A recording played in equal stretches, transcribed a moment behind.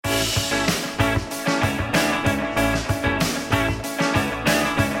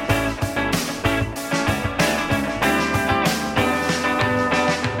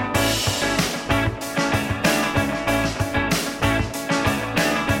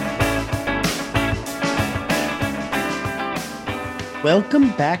Welcome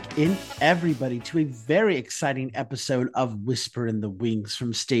back in, everybody, to a very exciting episode of Whisper in the Wings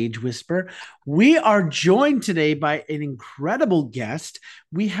from Stage Whisper. We are joined today by an incredible guest.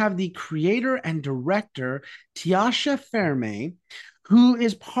 We have the creator and director, Tiasha Fairmay, who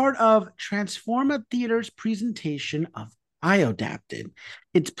is part of Transforma Theater's presentation of Biodapted.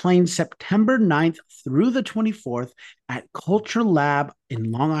 It's playing September 9th through the 24th at Culture Lab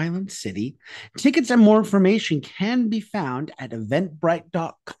in Long Island City. Tickets and more information can be found at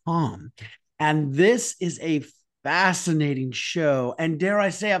eventbrite.com. And this is a fascinating show, and dare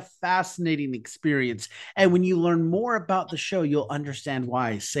I say, a fascinating experience. And when you learn more about the show, you'll understand why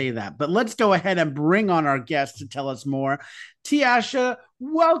I say that. But let's go ahead and bring on our guest to tell us more. Tiasha,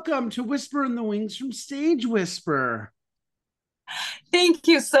 welcome to Whisper in the Wings from Stage Whisper. Thank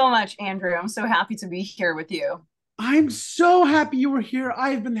you so much, Andrew. I'm so happy to be here with you. I'm so happy you were here.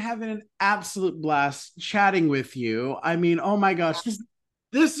 I've been having an absolute blast chatting with you. I mean, oh my gosh,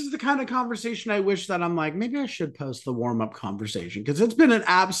 this is the kind of conversation I wish that I'm like, maybe I should post the warm-up conversation, because it's been an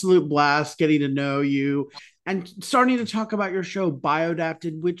absolute blast getting to know you and starting to talk about your show,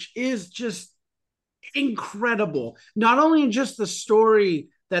 Biodapted, which is just incredible. Not only in just the story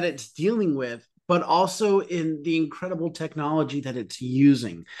that it's dealing with, but also in the incredible technology that it's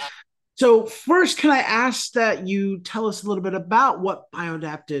using. So, first, can I ask that you tell us a little bit about what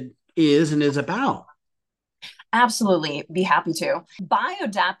Biodapted is and is about? Absolutely, be happy to.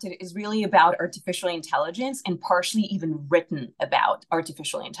 Biodapted is really about artificial intelligence and partially even written about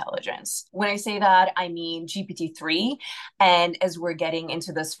artificial intelligence. When I say that, I mean GPT-3. And as we're getting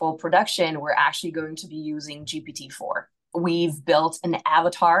into this full production, we're actually going to be using GPT-4. We've built an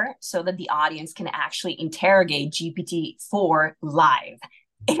avatar so that the audience can actually interrogate GPT-4 live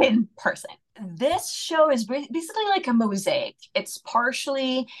in person. This show is basically like a mosaic. It's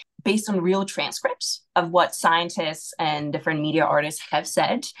partially based on real transcripts of what scientists and different media artists have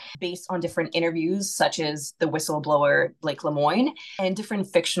said, based on different interviews, such as the whistleblower Blake Lemoine, and different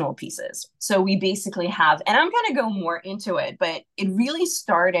fictional pieces. So we basically have, and I'm going to go more into it, but it really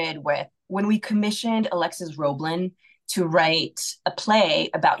started with when we commissioned Alexis Roblin to write a play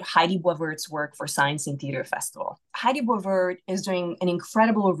about Heidi Boivert's work for Science and Theater Festival. Heidi Boivert is doing an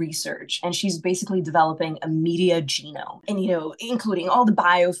incredible research, and she's basically developing a media genome, and including all the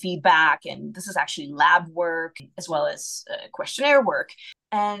biofeedback, and this is actually lab work as well as questionnaire work.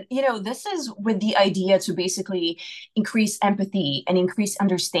 And, this is with the idea to basically increase empathy and increase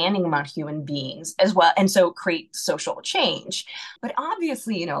understanding among human beings as well. And so create social change. But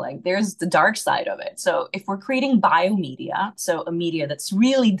obviously, there's the dark side of it. So if we're creating biomedia, so a media that's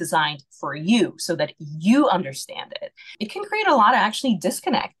really designed for you so that you understand it, it can create a lot of actually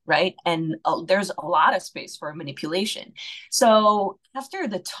disconnect, right? And there's a lot of space for manipulation. So after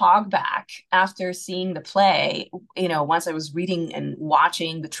the talk back, after seeing the play, once I was reading and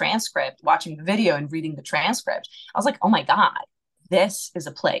watching the transcript, watching the video and reading the transcript, I was like, oh my God, this is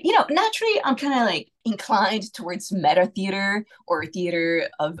a play. Naturally, I'm kind of like inclined towards meta theater or theater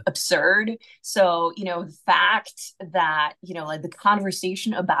of absurd. So, the fact that, like the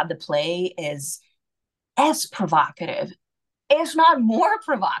conversation about the play is as provocative, if not more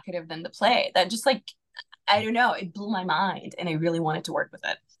provocative than the play, that just like, I don't know, it blew my mind and I really wanted to work with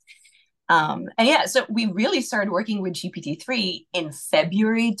it. And yeah, so we really started working with GPT-3 in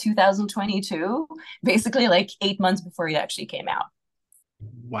February 2022, basically like 8 months before it actually came out.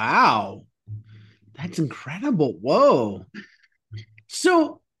 Wow, that's incredible. Whoa.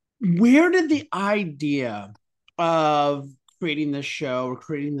 So, where did the idea of creating this show or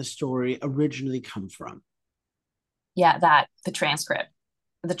creating the story originally come from? Yeah, the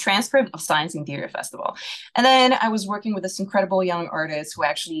transcript of Science and Theater Festival. And then I was working with this incredible young artist who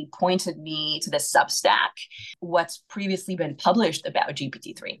actually pointed me to the Substack, what's previously been published about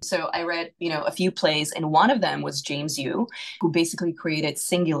GPT-3. So I read, a few plays, and one of them was James Yu, who basically created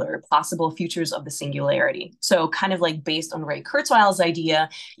Singular, Possible Futures of the Singularity. So kind of like based on Ray Kurzweil's idea,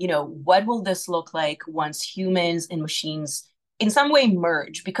 what will this look like once humans and machines in some way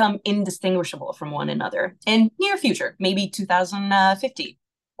merge, become indistinguishable from one another in near future, maybe 2050.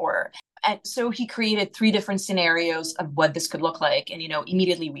 And so he created 3 different scenarios of what this could look like. And,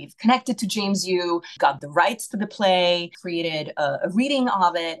 immediately we've connected to James Yu, got the rights to the play, created a reading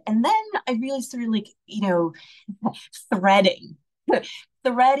of it. And then I really started threading,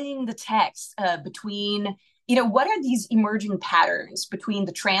 threading the text between, what are these emerging patterns between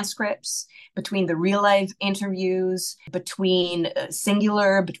the transcripts, between the real life interviews, between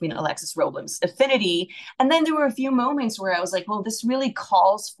Singular, between Alexis Roblin's Affinity. And then there were a few moments where I was like, well, this really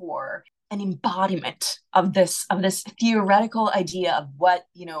calls for an embodiment of this theoretical idea of what,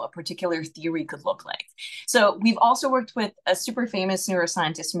 you know, a particular theory could look like. So we've also worked with a super famous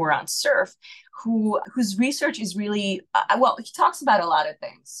neuroscientist, Moran Cerf, whose research is really well, he talks about a lot of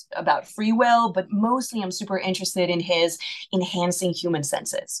things about free will, but mostly I'm super interested in his enhancing human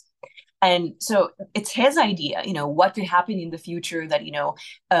senses. And so it's his idea, you know, what could happen in the future that, you know,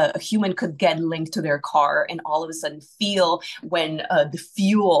 a human could get linked to their car and all of a sudden feel when the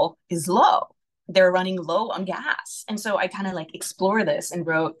fuel is low. They're running low on gas. And so I kind of like explore this and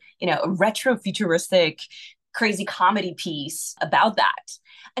wrote, you know, a retro futuristic crazy comedy piece about that.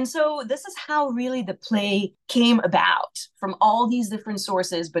 And so this is how really the play came about, from all these different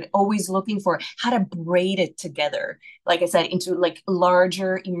sources, but always looking for how to braid it together, like I said, into like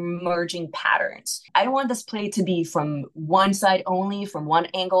larger emerging patterns. I don't want this play to be from one side only, from one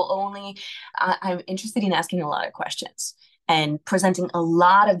angle only. I'm interested in asking a lot of questions and presenting a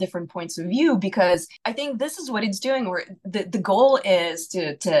lot of different points of view, because I think this is what it's doing, where the goal is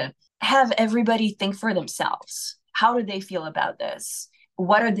to have everybody think for themselves. How do they feel about this?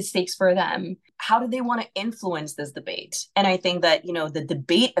 What are the stakes for them? How do they want to influence this debate? And I think that, you know, the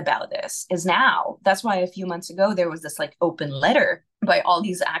debate about this is now. That's why a few months ago, there was this like open letter by all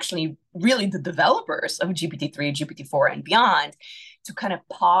these actually really the developers of GPT-3, GPT-4 and beyond to kind of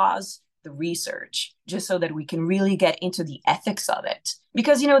pause the research just so that we can really get into the ethics of it.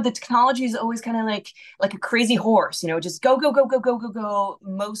 Because, you know, the technology is always kind of like a crazy horse, you know, just go, go, go, go, go, go, go,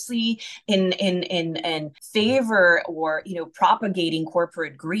 mostly in favor or, you know, propagating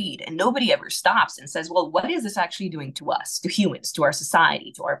corporate greed. And nobody ever stops and says, well, what is this actually doing to us, to humans, to our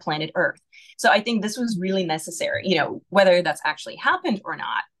society, to our planet Earth? So I think this was really necessary. You know, whether that's actually happened or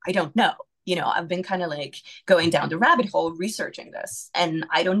not, I don't know. You know, I've been kind of like going down the rabbit hole researching this, and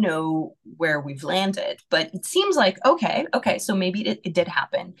I don't know where we've landed, but it seems like, okay, so maybe it did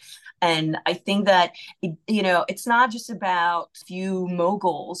happen. And I think that, you know, it's not just about a few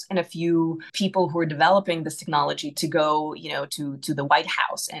moguls and a few people who are developing this technology to go, you know, to the White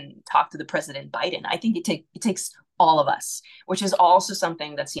House and talk to the President Biden. I think it takes all of us, which is also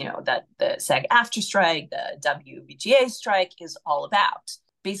something that's, you know, that the SAG-AFTRA strike, the WVGA strike is all about.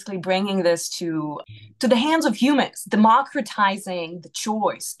 Basically bringing this to the hands of humans, democratizing the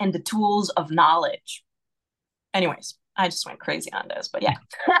choice and the tools of knowledge. Anyways, I just went crazy on this, but yeah.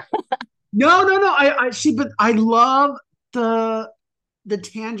 No. I see, but I love the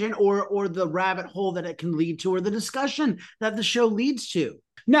tangent or the rabbit hole that it can lead to, or the discussion that the show leads to.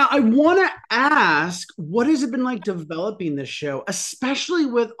 Now, I want to ask, what has it been like developing this show, especially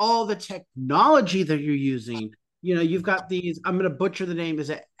with all the technology that you're using? You know, you've got these, I'm going to butcher the name. Is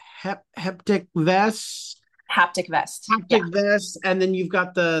it haptic vests? Haptic vest. Haptic vests. And then you've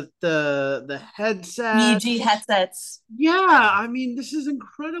got the headset. EEG headsets. Yeah. I mean, this is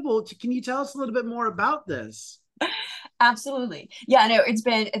incredible. Can you tell us a little bit more about this? Absolutely. Yeah, no, it's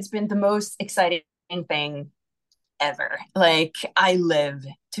been the most exciting thing ever. Like, I live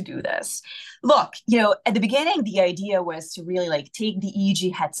to do this. Look, you know, at the beginning, the idea was to really like take the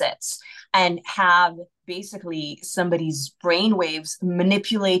EEG headsets and have basically somebody's brainwaves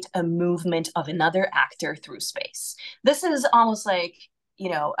manipulate a movement of another actor through space. This is almost like, you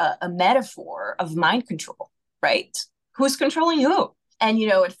know, a metaphor of mind control, right? Who's controlling who? And, you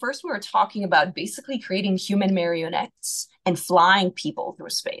know, at first we were talking about basically creating human marionettes and flying people through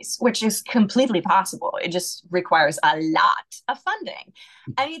space, which is completely possible. It just requires a lot of funding.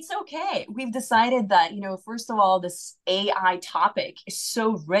 And it's okay. We've decided that, you know, first of all, this AI topic is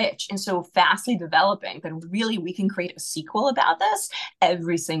so rich and so fastly developing that really we can create a sequel about this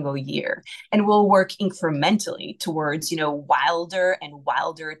every single year. And we'll work incrementally towards, you know, wilder and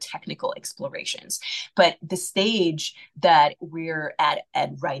wilder technical explorations. But the stage that we're at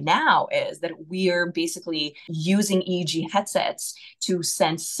right now is that we're basically using EEG headsets to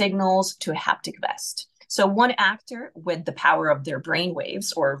send signals to a haptic vest. So one actor with the power of their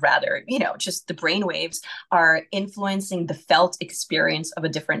brainwaves, or rather, you know, just the brainwaves, are influencing the felt experience of a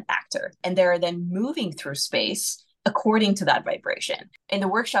different actor. And they're then moving through space according to that vibration. In the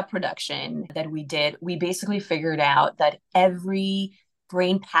workshop production that we did, we basically figured out that every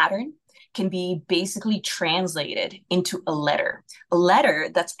brain pattern can be basically translated into a letter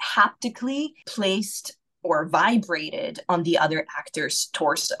that's haptically placed or vibrated on the other actor's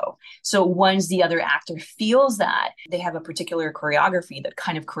torso. So once the other actor feels that, they have a particular choreography that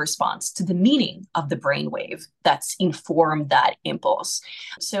kind of corresponds to the meaning of the brainwave that's informed that impulse.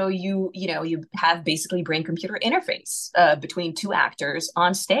 So you have basically brain-computer interface between two actors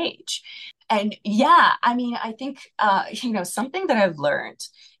on stage. And yeah, I mean, I think something that I've learned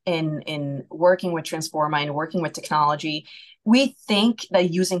in working with Transforma and working with technology, we think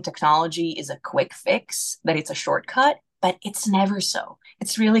that using technology is a quick fix, that it's a shortcut, but it's never so.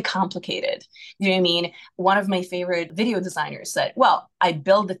 It's really complicated. You know what I mean? One of my favorite video designers said, well, I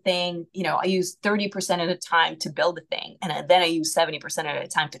build the thing, I use 30% of the time to build the thing, and then I use 70% of the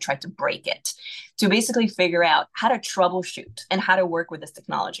time to try to break it, to basically figure out how to troubleshoot and how to work with this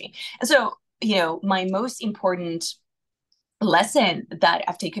technology. And so, my most important lesson that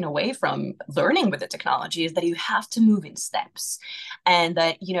I've taken away from learning with the technology is that you have to move in steps. And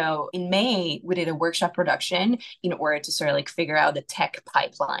that, in May, we did a workshop production in order to sort of like figure out the tech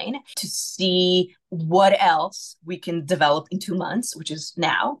pipeline to see what else we can develop in 2 months, which is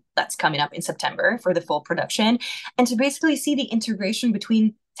now, that's coming up in September for the full production, and to basically see the integration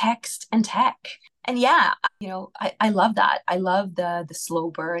between text and tech. And yeah, I love that. I love the slow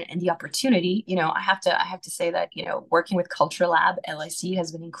burn and the opportunity. I have to say that, working with Culture Lab, LIC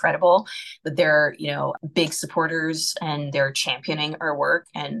has been incredible, that they're, big supporters and they're championing our work,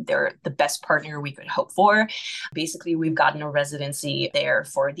 and they're the best partner we could hope for. Basically, we've gotten a residency there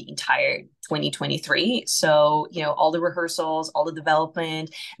for the entire 2023. So, all the rehearsals, all the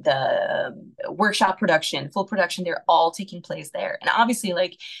development, the workshop production, full production, they're all taking place there. And obviously,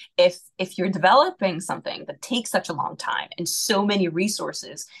 like, if you're developing something that takes such a long time and so many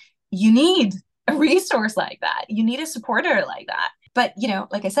resources, you need a resource like that. You need a supporter like that. But,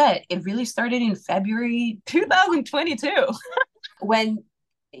 like I said, it really started in February 2022 when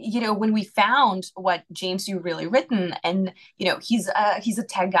we found what James Yu really written. And, he's a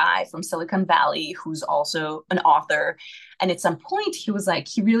tech guy from Silicon Valley who's also an author. And at some point he was like,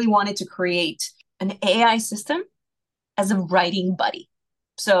 he really wanted to create an AI system as a writing buddy.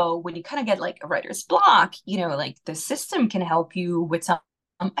 So when you kind of get like a writer's block, like the system can help you with some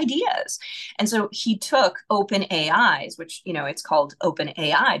ideas. And so he took OpenAI's, which, it's called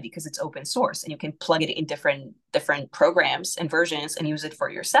OpenAI because it's open source and you can plug it in different programs and versions and use it for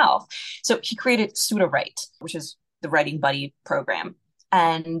yourself. So he created Sudowrite, which is the writing buddy program.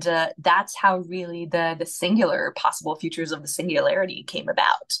 And that's how really the singular possible futures of the singularity came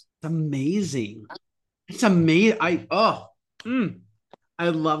about. It's amazing. It's amazing. I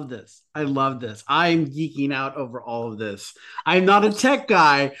love this. I love this. I'm geeking out over all of this. I'm not a tech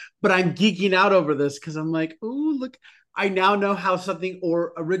guy, but I'm geeking out over this because I'm like, oh, look, I now know how something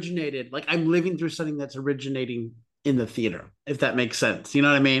originated. Like I'm living through something that's originating in the theater, if that makes sense. You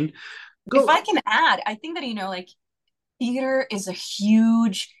know what I mean? If I can add, I think that, like theater is a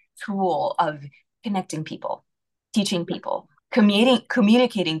huge tool of connecting people, teaching people,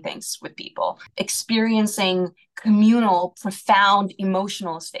 communicating things with people, experiencing communal, profound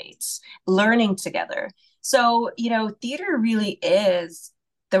emotional states, learning together. So, theater really is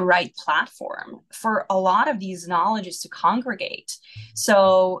the right platform for a lot of these knowledges to congregate.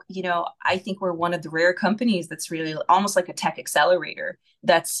 So, I think we're one of the rare companies that's really almost like a tech accelerator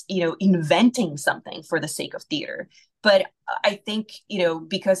that's, inventing something for the sake of theater. But I think,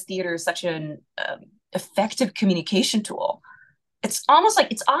 because theater is such an effective communication tool, it's almost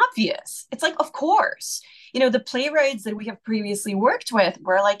like it's obvious. It's like, of course, the playwrights that we have previously worked with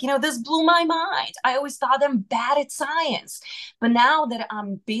were like, this blew my mind. I always thought them bad at science. But now that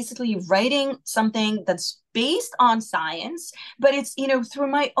I'm basically writing something that's based on science, but it's, through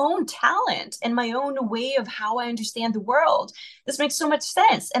my own talent and my own way of how I understand the world, this makes so much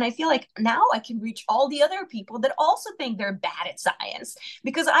sense. And I feel like now I can reach all the other people that also think they're bad at science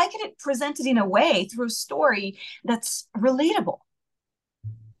because I can present it in a way through a story that's relatable.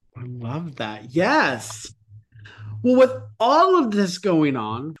 I love that. Yes. Well, with all of this going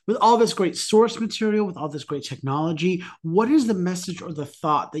on, with all this great source material, with all this great technology, what is the message or the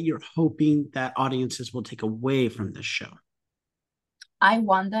thought that you're hoping that audiences will take away from this show? I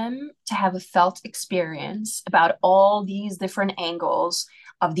want them to have a felt experience about all these different angles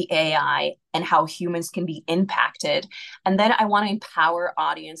of the AI and how humans can be impacted. And then I want to empower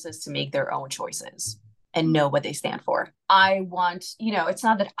audiences to make their own choices and know what they stand for. I want, it's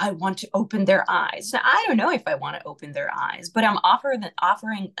not that I want to open their eyes. Now, I don't know if I want to open their eyes, but I'm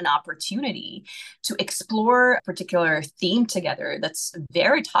offering an opportunity to explore a particular theme together that's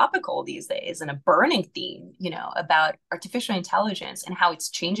very topical these days and a burning theme, about artificial intelligence and how it's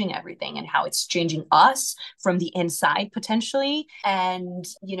changing everything and how it's changing us from the inside potentially. And,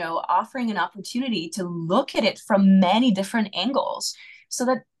 offering an opportunity to look at it from many different angles so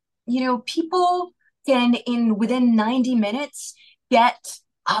that, people can within 90 minutes get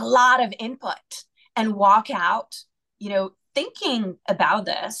a lot of input and walk out, thinking about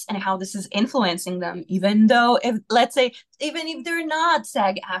this and how this is influencing them, even though, if let's say, even if they're not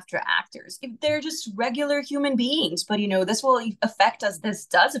SAG-AFTRA actors, if they're just regular human beings, but this will affect us. This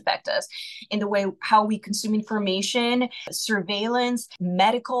does affect us in the way how we consume information, surveillance,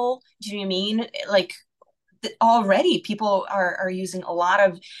 medical. Do you know what I mean? Like, already people are using a lot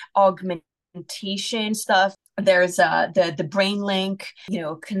of augmentation stuff. There's the brain link,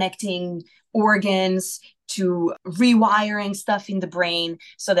 connecting organs to rewiring stuff in the brain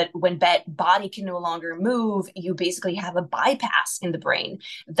so that when body can no longer move, you basically have a bypass in the brain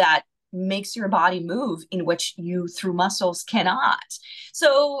that makes your body move in which you through muscles cannot.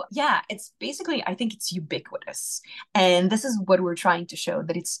 So yeah, it's basically, I think it's ubiquitous. And this is what we're trying to show,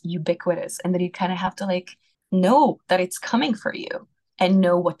 that it's ubiquitous and that you kind of have to like know that it's coming for you and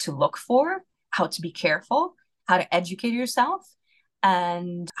know what to look for, how to be careful, how to educate yourself,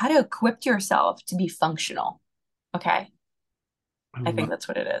 and how to equip yourself to be functional. Okay. I think that's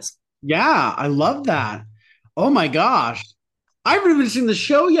what it is. Yeah, I love that. Oh my gosh. I haven't even seen the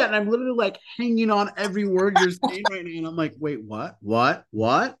show yet, and I'm literally like hanging on every word you're saying right now. And I'm like, wait, what? What?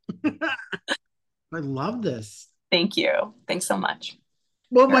 I love this. Thank you. Thanks so much.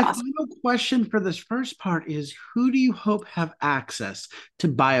 Well, You're my awesome. final question for this first part is who do you hope have access to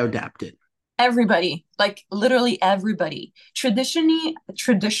Biodapted? Everybody, like literally everybody. Traditionally,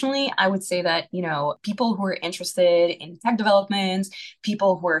 I would say that, people who are interested in tech development,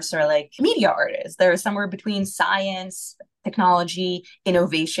 people who are sort of like media artists, they're somewhere between science, technology,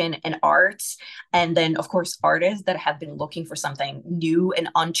 innovation, and arts. And then, of course, artists that have been looking for something new and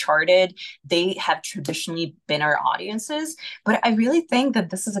uncharted, they have traditionally been our audiences. But I really think that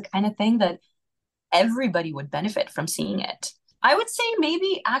this is a kind of thing that everybody would benefit from seeing it. I would say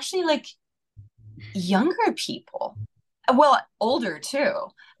maybe actually like younger people, well, older too,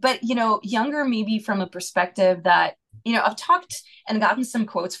 but younger maybe from a perspective that I've talked and gotten some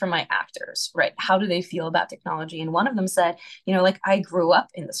quotes from my actors, right? How do they feel about technology? And one of them said, like, I grew up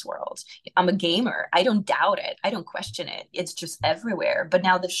in this world. I'm a gamer. I don't doubt it. I don't question it. It's just everywhere. But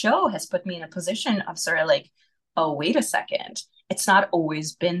now the show has put me in a position of sort of like, oh, wait a second. It's not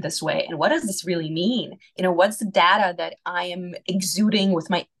always been this way. And what does this really mean? What's the data that I am exuding with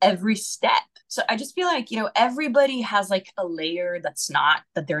my every step? So I just feel like, everybody has like a layer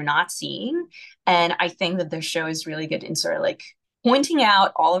that they're not seeing. And I think that this show is really good in sort of like pointing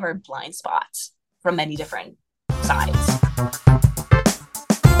out all of our blind spots from many different sides.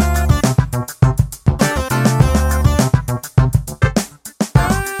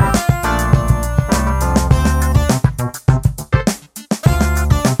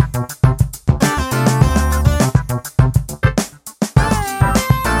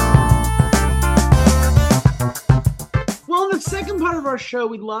 Of our show,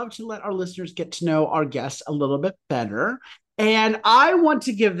 we'd love to let our listeners get to know our guests a little bit better. And I want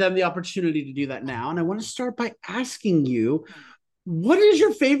to give them the opportunity to do that now. And I want to start by asking you, what is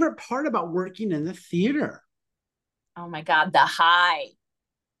your favorite part about working in the theater? Oh my God, the high.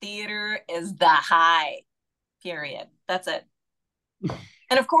 Theater is the high, period. That's it.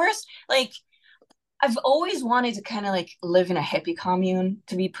 And of course, like, I've always wanted to kind of like live in a hippie commune,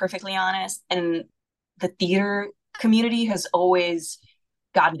 to be perfectly honest. And the theater community has always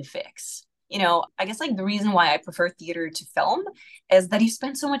gotten to fix. I guess like the reason why I prefer theater to film is that you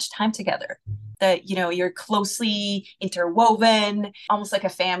spend so much time together, that, you're closely interwoven, almost like a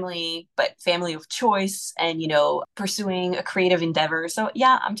family, but family of choice and, pursuing a creative endeavor. So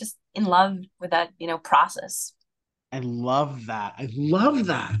yeah, I'm just in love with that, process. I love that. I love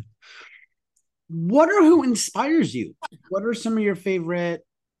that. What or who inspires you? What are some of your favorite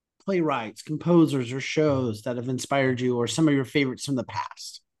playwrights, composers, or shows that have inspired you, or some of your favorites from the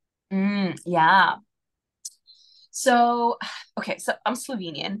past? Yeah. So, okay, so I'm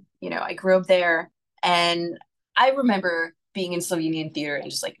Slovenian. I grew up there, and I remember being in Slovenian theater and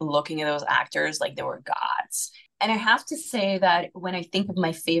just like looking at those actors like they were gods. And I have to say that when I think of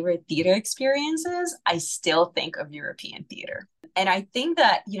my favorite theater experiences, I still think of European theater. And I think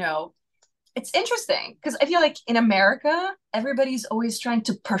that, it's interesting because I feel like in America, everybody's always trying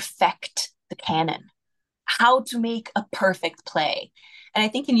to perfect the canon, how to make a perfect play. And I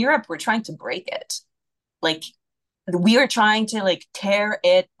think in Europe, we're trying to break it. Like, we are trying to like tear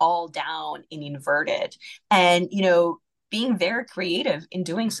it all down and invert it. And, being very creative in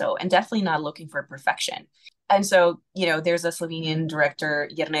doing so and definitely not looking for perfection. And so, there's a Slovenian director,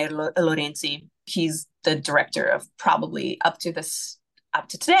 Jernej Lorenci. He's the director of probably up to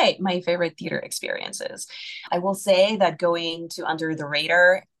today, my favorite theater experiences. I will say that going to Under the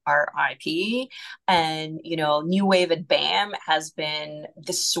Radar, RIP, and New Wave at BAM has been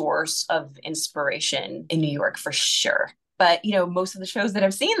the source of inspiration in New York for sure. But, most of the shows that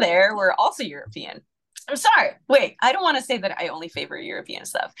I've seen there were also European. I'm sorry. Wait, I don't want to say that I only favor European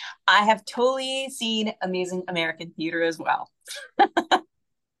stuff. I have totally seen amazing American theater as well.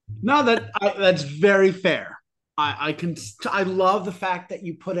 No, that's very fair. I love the fact that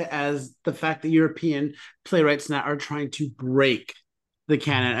you put it as the fact that European playwrights now are trying to break the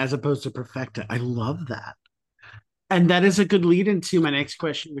canon as opposed to perfect it. I love that. And that is a good lead into my next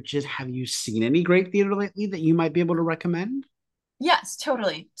question, which is, have you seen any great theater lately that you might be able to recommend? Yes,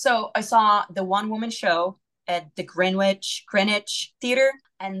 totally. So I saw the one woman show at the Greenwich Theater.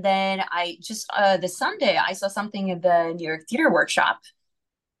 And then I just the Sunday I saw something at the New York Theater Workshop.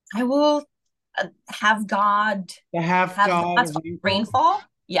 I will have God The Half have God God's of Rainfall. rainfall.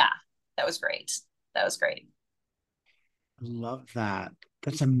 Yeah, that was great. That was great. I love that.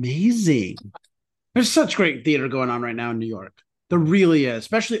 That's amazing. There's such great theater going on right now in New York. There really is,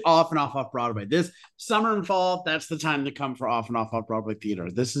 especially off Broadway. This summer and fall, that's the time to come for off Broadway theater.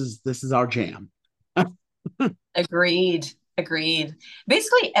 This is our jam. Agreed. Agreed.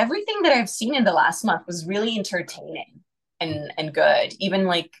 Basically, everything that I've seen in the last month was really entertaining and good. Even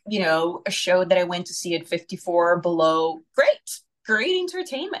like, a show that I went to see at 54 Below. Great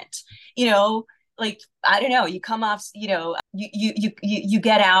entertainment. You know, like I don't know, you come off, you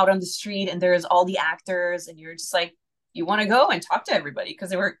get out on the street and there's all the actors and you're just like, you want to go and talk to everybody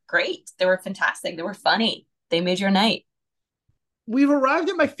because they were great. They were fantastic. They were funny. They made your night. We've arrived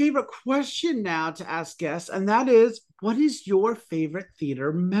at my favorite question now to ask guests, and that is, what is your favorite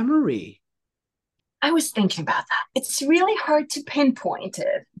theater memory? I was thinking about that. It's really hard to pinpoint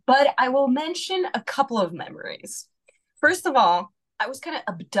it, but I will mention a couple of memories. First of all, I was kind of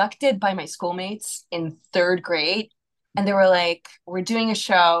abducted by my schoolmates in third grade. And they were like, we're doing a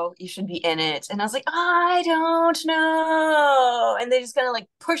show. You should be in it. And I was like, I don't know. And they just kind of like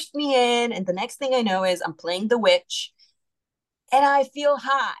pushed me in. And the next thing I know is I'm playing the witch and I feel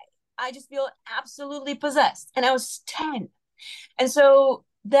high. I just feel absolutely possessed. And I was 10. And so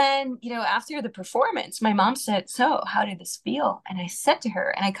then, after the performance, my mom said, so how did this feel? And I said to her,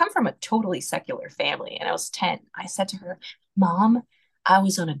 and I come from a totally secular family, and I was 10. I said to her, Mom, I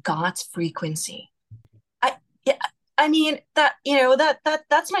was on a God's frequency. Yeah, I mean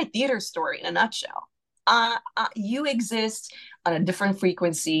that's my theater story in a nutshell. You exist on a different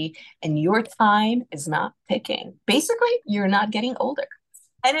frequency, and your time is not ticking. Basically, you're not getting older.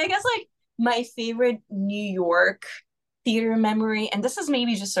 And I guess like my favorite New York theater memory, and this is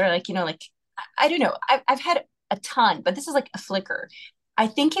maybe just sort of like like I don't know. I've had a ton, but this is like a flicker. I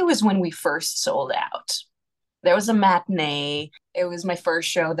think it was when we first sold out. There was a matinee. It was my first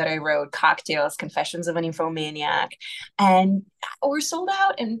show that I wrote, Cocktails, Confessions of an Infomaniac. And we're sold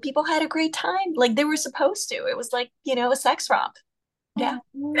out and people had a great time like they were supposed to. It was like, a sex romp. Yeah.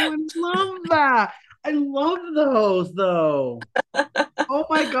 Oh, I love that. I love those though. Oh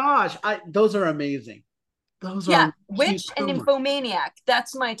my gosh. Those are amazing. Those Yeah. are cute Witch so and much. Infomaniac.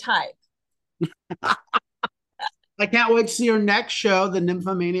 That's my type. I can't wait to see your next show, The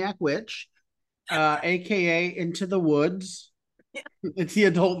Nymphomaniac Witch, aka Into the Woods. It's the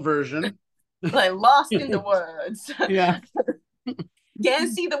adult version. Like lost in the woods. Yeah.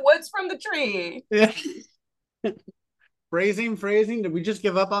 Can't see the woods from the tree. Yeah. Phrasing. Did we just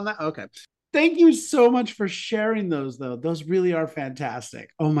give up on that? Okay. Thank you so much for sharing those, though. Those really are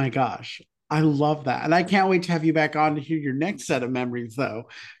fantastic. Oh my gosh. I love that. And I can't wait to have you back on to hear your next set of memories, though,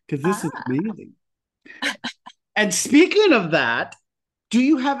 because this is Ah. amazing. And speaking of that, do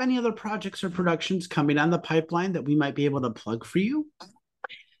you have any other projects or productions coming on the pipeline that we might be able to plug for you?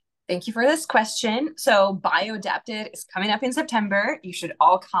 Thank you for this question. So, Bioadapted is coming up in September. You should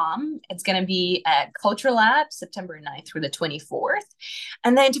all come. It's going to be at Culture Lab September 9th through the 24th.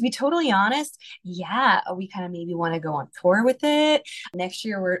 And then, to be totally honest, yeah, we kind of maybe want to go on tour with it. Next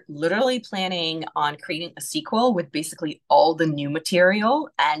year, we're literally planning on creating a sequel with basically all the new material.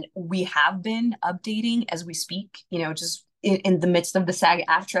 And we have been updating as we speak, just in the midst of the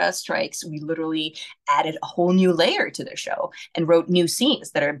SAG-AFTRA strikes, we literally added a whole new layer to the show and wrote new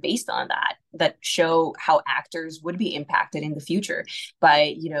scenes that are based on that show how actors would be impacted in the future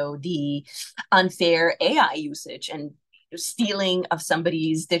by, the unfair AI usage and stealing of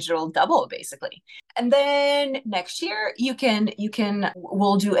somebody's digital double basically. And then next year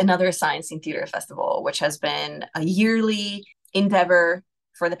we'll do another Science in Theater Festival, which has been a yearly endeavor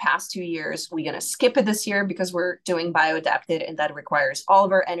for the past 2 years. We're going to skip it this year because we're doing Bioadapted and that requires all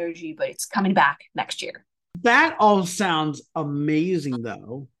of our energy, but it's coming back next year. That all sounds amazing,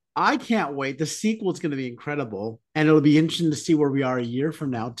 though. I can't wait. The sequel is going to be incredible, and it'll be interesting to see where we are a year from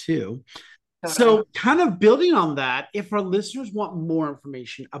now, too. Totally. So, kind of building on that, if our listeners want more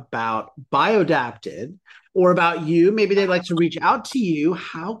information about Bioadapted, or about you, maybe they'd like to reach out to you,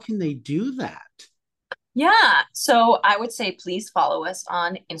 how can they do that? Yeah. So I would say please follow us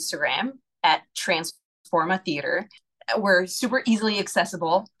on Instagram at Transforma Theater. We're super easily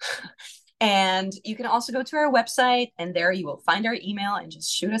accessible. And you can also go to our website, and there you will find our email and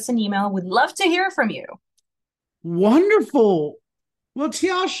just shoot us an email. We'd love to hear from you. Wonderful. Well,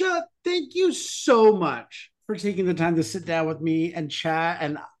 Tiasha, thank you so much for taking the time to sit down with me and chat.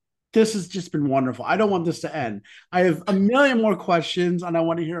 And this has just been wonderful. I don't want this to end. I have a million more questions and I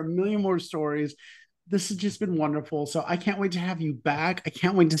want to hear a million more stories. This has just been wonderful. So I can't wait to have you back. I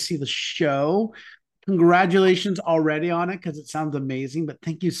can't wait to see the show. Congratulations already on it because it sounds amazing. But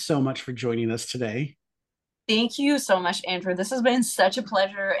thank you so much for joining us today. Thank you so much, Andrew. This has been such a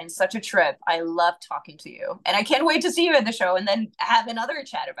pleasure and such a trip. I love talking to you. And I can't wait to see you at the show and then have another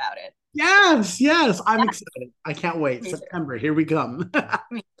chat about it. Yes, yes. I'm excited. I can't wait. Me September, here we come. too.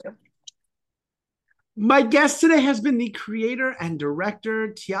 Me too. My guest today has been the creator and director,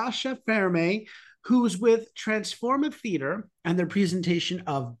 Tiasha Fairmay, who's with Transforma Theater and their presentation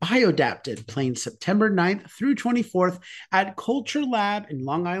of Biodapted, playing September 9th through 24th at Culture Lab in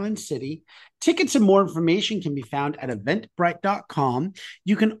Long Island City. Tickets and more information can be found at eventbrite.com.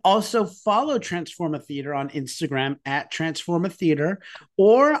 You can also follow Transforma Theater on Instagram at Transforma Theater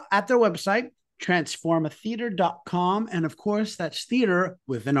or at their website, transformatheater.com. And of course, that's theater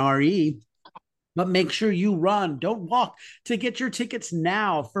with an R-E. But make sure you run, don't walk, to get your tickets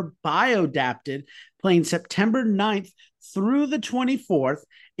now for Biodapted, playing September 9th through the 24th.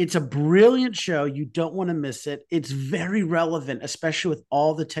 It's a brilliant show. You don't want to miss it. It's very relevant, especially with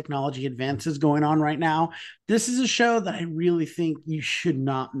all the technology advances going on right now. This is a show that I really think you should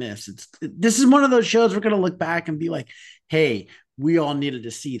not miss. This is one of those shows we're going to look back and be like, hey, we all needed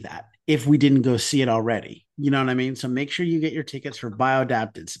to see that if we didn't go see it already. You know what I mean? So make sure you get your tickets for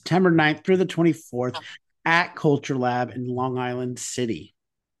Biodapted September 9th through the 24th at Culture Lab in Long Island City.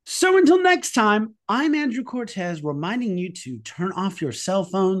 So until next time, I'm Andrew Cortez, reminding you to turn off your cell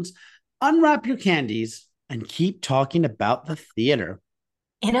phones, unwrap your candies, and keep talking about the theater.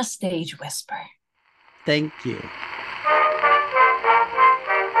 In a stage whisper. Thank you.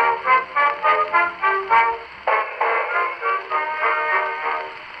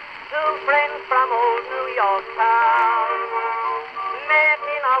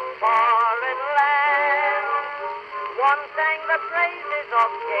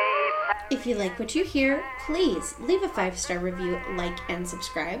 If you like what you hear, please leave a 5-star review, like, and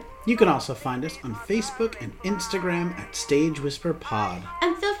subscribe. You can also find us on Facebook and Instagram at Stage Whisper Pod.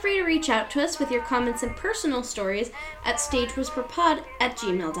 And feel free to reach out to us with your comments and personal stories at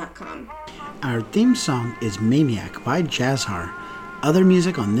stagewhisperpod@gmail.com. Our theme song is Maniac by Jazzar. Other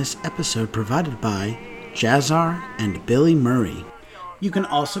music on this episode provided by Jazzar and Billy Murray. You can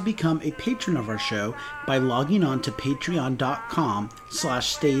also become a patron of our show by logging on to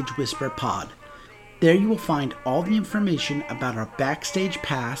patreon.com/stagewhisperpod. There you will find all the information about our backstage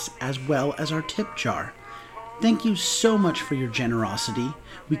pass as well as our tip jar. Thank you so much for your generosity.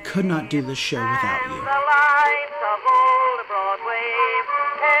 We could not do this show without you.